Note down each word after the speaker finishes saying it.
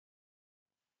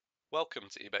Welcome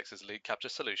to eBECS-lead capture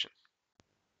solution.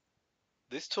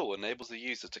 This tool enables the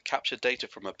user to capture data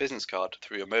from a business card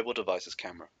through your mobile device's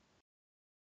camera.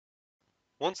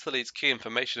 Once the lead's key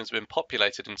information has been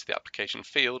populated into the application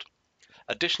field,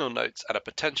 additional notes and a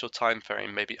potential time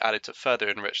frame may be added to further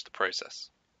enrich the process.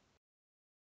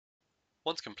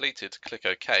 Once completed, click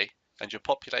OK, and your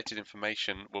populated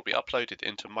information will be uploaded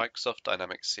into Microsoft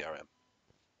Dynamics CRM.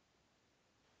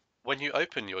 When you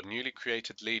open your newly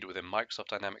created lead within Microsoft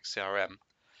Dynamics CRM,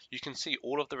 you can see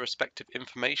all of the respective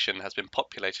information has been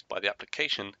populated by the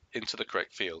application into the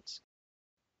correct fields.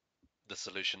 The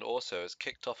solution also has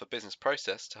kicked off a business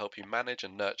process to help you manage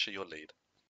and nurture your lead.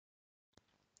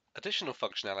 Additional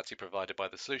functionality provided by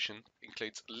the solution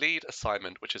includes lead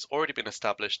assignment, which has already been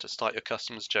established to start your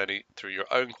customer's journey through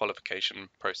your own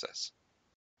qualification process.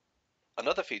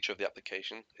 Another feature of the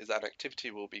application is that an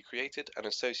activity will be created and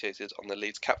associated on the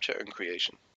lead's capture and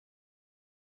creation.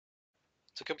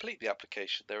 To complete the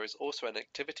application, there is also an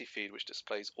activity feed which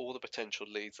displays all the potential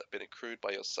leads that have been accrued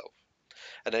by yourself,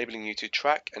 enabling you to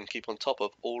track and keep on top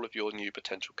of all of your new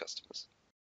potential customers.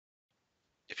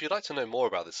 If you'd like to know more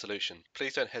about this solution,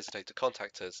 please don't hesitate to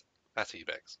contact us at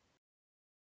eBECS.